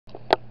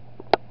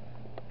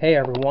Hey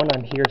everyone,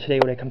 I'm here today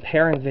with a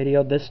comparing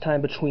video, this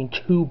time between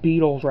two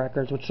Beatles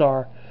records, which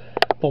are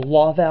the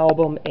Love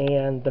album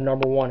and the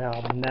 #1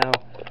 album. Now,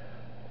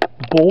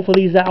 both of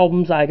these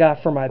albums I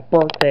got for my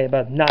birthday,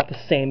 but not the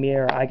same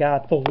year. I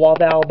got the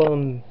Love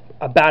album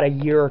about a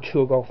year or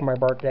two ago for my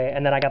birthday,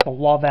 and then I got the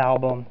Love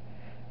album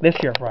this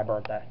year for my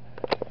birthday.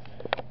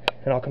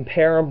 And I'll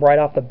compare them right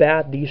off the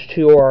bat. These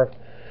two are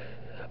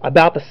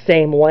about the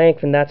same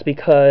length, and that's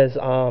because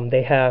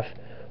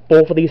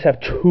both of these have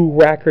two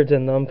records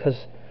in them,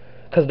 because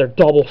they're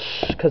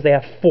because they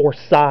have four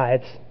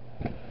sides,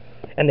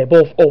 and they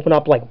both open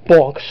up like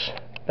books.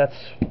 That's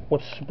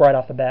what's right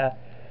off the bat.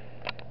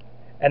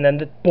 And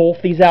then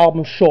both these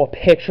albums show a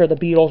picture of the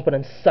Beatles, but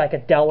in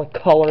psychedelic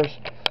colors.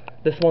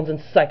 This one's in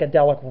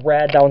psychedelic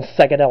red, that one's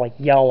psychedelic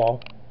yellow.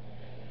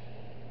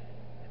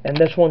 And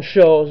this one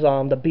shows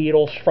the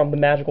Beatles from the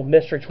Magical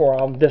Mystery Tour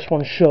album. This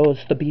one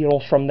shows the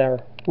Beatles from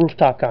their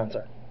rooftop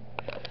concert.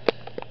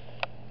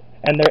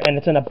 And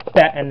it's in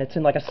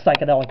like a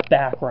psychedelic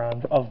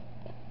background of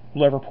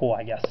Liverpool,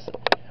 I guess.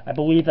 I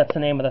believe that's the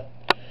name of the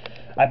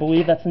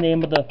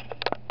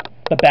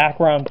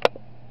background.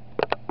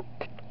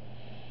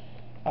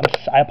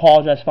 I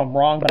apologize if I'm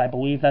wrong, but I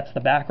believe that's the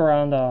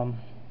background. I'm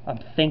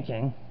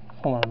thinking.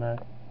 Hold on a minute.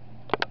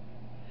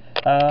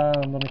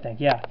 Let me think.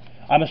 Yeah,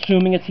 I'm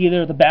assuming it's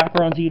either the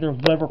background's either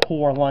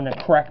Liverpool or London.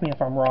 Correct me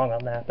if I'm wrong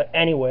on that. But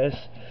anyways,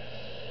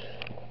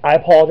 I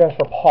apologize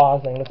for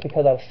pausing. That's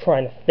because I was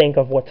trying to think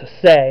of what to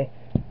say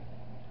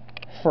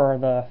for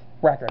the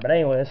record. But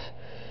anyways,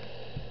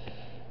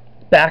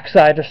 back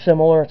sides are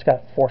similar. It's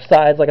got four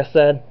sides, like I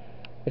said,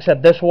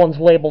 except this one's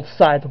labeled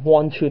sides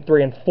 1, 2,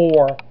 3, and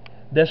 4.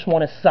 This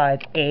one is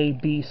sides A,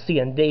 B, C,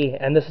 and D,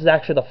 and this is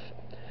actually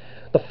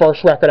the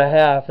first record I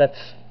have that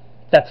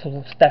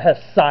has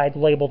sides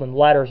labeled in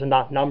letters and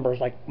not numbers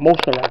like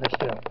most of the records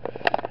do.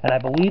 And I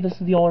believe this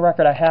is the only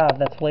record I have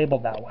that's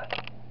labeled that way.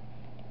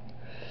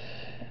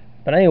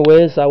 But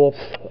anyways, I will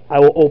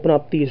open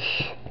up these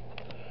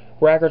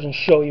records and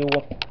show you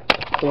what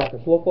the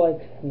records look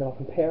like, and then I'll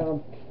compare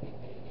them.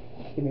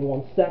 Give me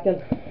 1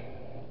 second.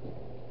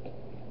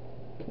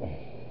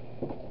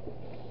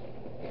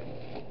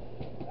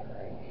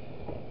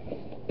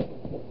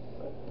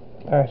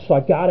 Alright, so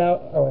I got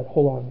out. Alright,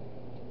 hold on.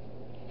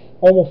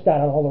 Almost got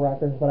out all the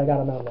records, but I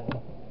got them out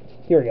now.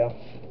 Here we go.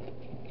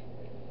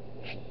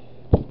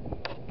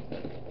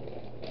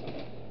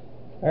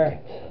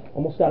 Alright,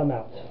 almost got them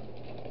out.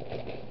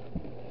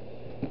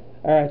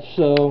 Alright,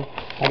 so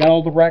I got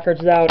all the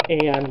records out,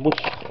 and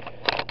what's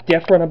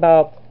different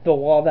about the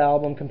Love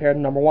album compared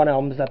to #1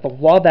 album is that the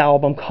Love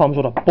album comes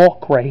with a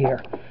book right here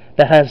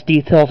that has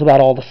details about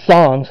all the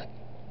songs.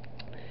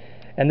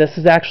 And this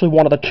is actually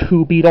one of the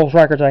two Beatles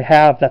records I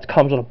have that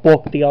comes with a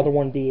book, the other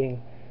one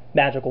being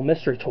Magical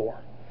Mystery Tour.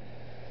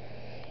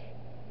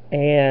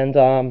 And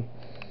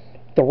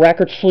the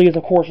record sleeves,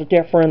 of course, are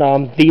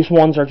different. These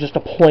ones are just a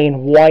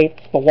plain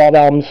white. The Love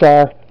album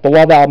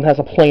has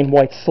a plain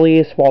white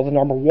sleeve, while the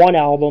 #1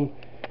 album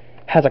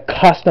has a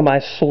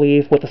customized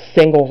sleeve with the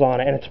singles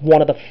on it, and it's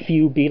one of the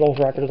few Beatles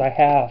records I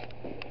have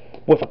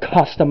with a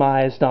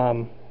customized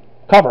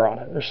cover on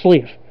it, or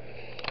sleeve.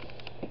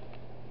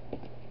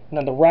 And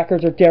then the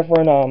records are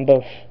different.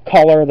 The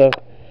color, the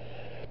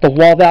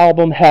Love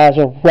album has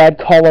a red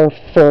color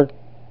for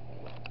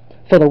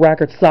the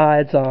record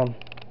sides. Oh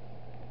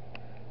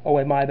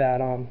wait, my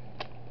bad.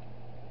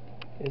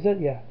 Is it?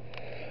 Yeah.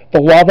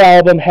 The Love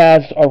album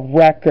has a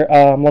record.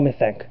 Let me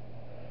think.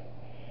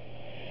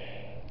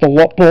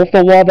 Both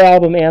the Love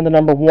album and the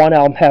 #1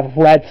 album have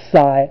red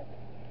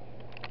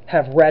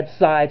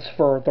sides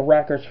for the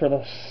records for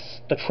the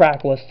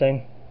track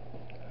listing.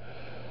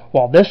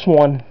 While this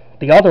one,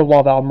 the other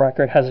Love album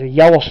record, has a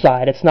yellow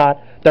side.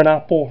 They're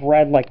not both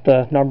red like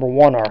the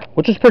 #1 are,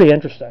 which is pretty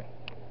interesting.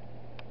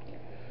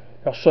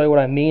 I'll show you what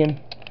I mean.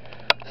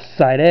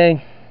 Side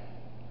A.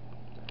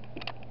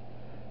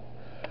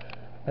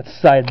 That's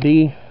side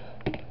B.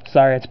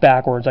 Sorry, it's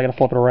backwards. I gotta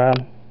flip it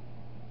around.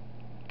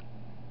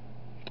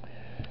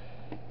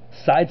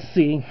 Side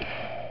C,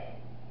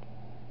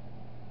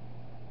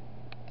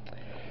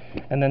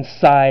 and then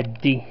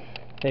side D.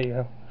 There you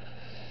go.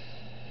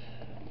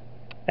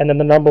 And then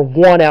the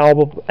 #1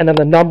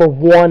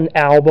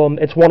 album,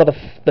 it's one of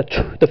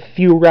the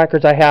few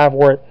records I have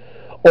where it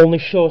only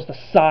shows the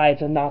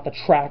sides and not the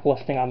track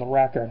listing on the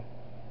record.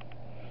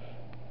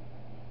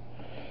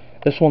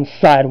 This one's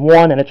side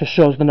 1, and it just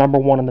shows the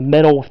 #1 in the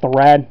middle with the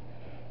red.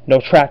 No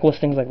track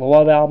listings like the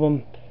Love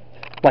album,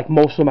 like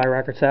most of my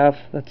records have.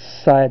 That's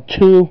side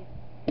 2.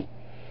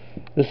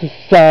 This is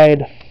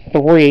side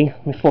 3.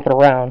 Let me flip it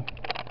around.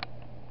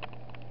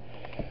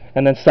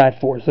 And then side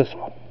 4 is this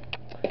one.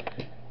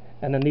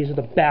 And then these are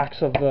the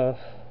backs of the...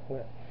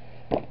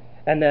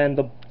 And then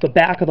the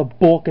back of the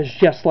book is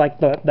just like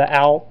the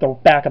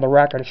back of the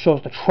record. It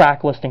shows the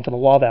track listing for the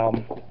Love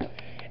album.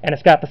 And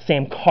it's got the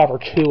same cover,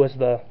 too, as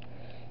the...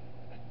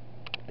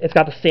 It's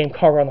got the same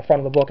cover on the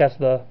front of the book as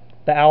the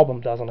album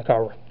does on the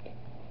cover.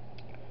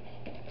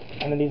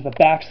 And then these are the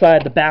back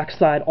side. The back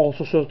side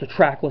also shows the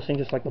track listing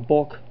just like the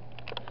book.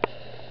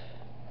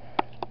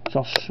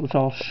 which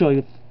I'll show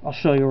you. I'll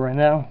show you right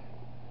now.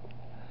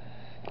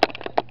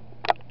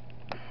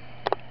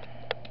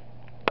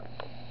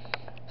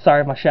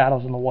 Sorry if my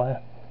shadow's in the way.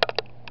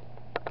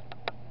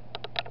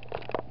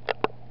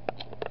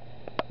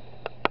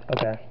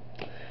 Okay.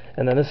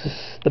 And then this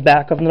is the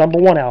back of the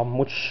 #1 album,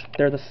 which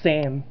they're the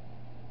same.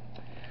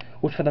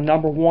 Which for the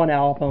 #1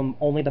 album,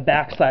 only the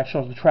backside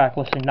shows the track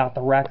listing, not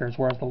the records.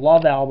 Whereas the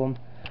Love album,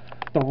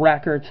 the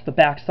records, the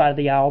backside of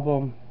the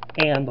album,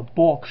 and the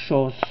book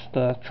shows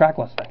the track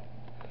listing,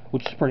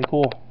 which is pretty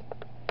cool.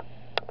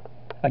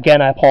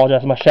 Again, I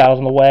apologize if my shadow's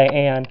in the way.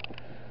 And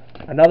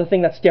another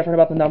thing that's different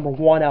about the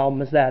 #1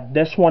 album is that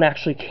this one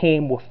actually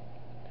came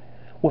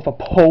with a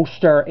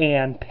poster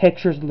and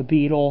pictures of the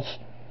Beatles,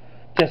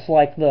 just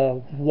like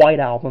the White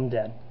Album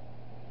did.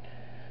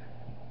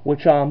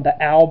 Which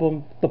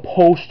the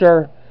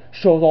poster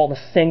shows all the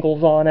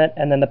singles on it,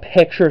 and then the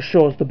picture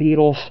shows the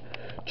Beatles,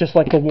 just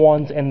like the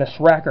ones in this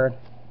record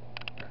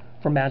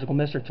from Magical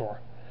Mystery Tour.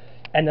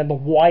 And then the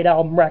White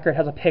Album record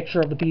has a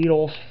picture of the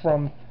Beatles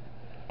from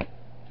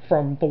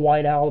the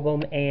White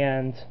Album,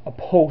 and a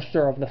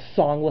poster of the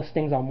song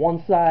listings on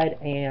one side,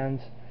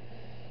 and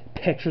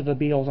pictures of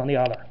the Beatles on the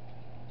other.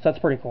 So that's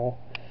pretty cool.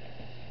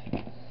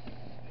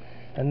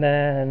 And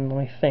then, let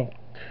me think.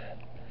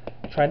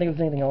 I'm trying to think if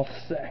there's anything else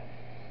to say.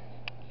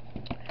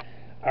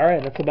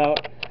 Alright, that's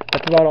about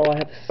all I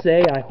have to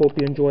say. I hope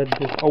you enjoyed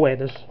this. Oh wait,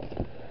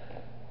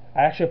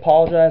 I actually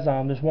apologize.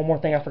 There's one more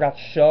thing I forgot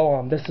to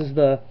show. This is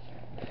the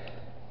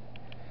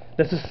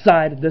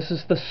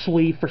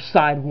sleeve for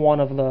side 1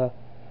 of the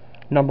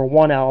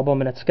 #1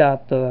 album, and it's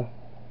got the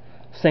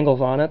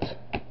singles on it.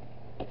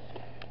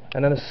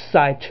 And then this is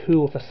side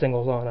 2 with the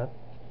singles on it.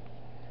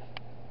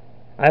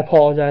 I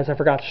apologize, I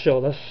forgot to show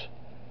this.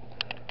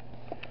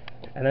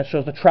 And it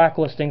shows the track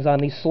listings on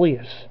these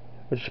sleeves,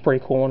 which is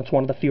pretty cool, and it's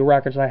one of the few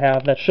records I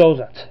have that shows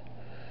it.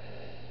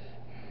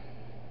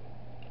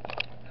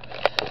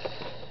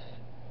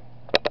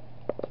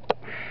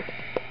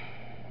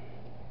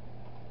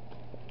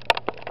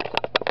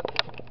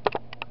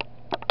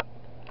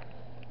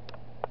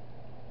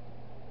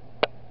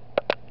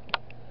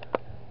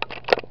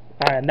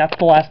 Alright, and that's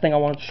the last thing I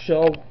wanted to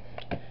show.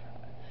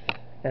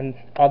 And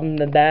other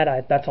than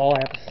that, that's all I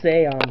have to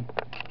say.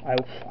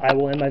 I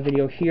will end my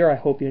video here. I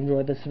hope you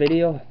enjoyed this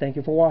video. Thank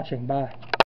you for watching. Bye.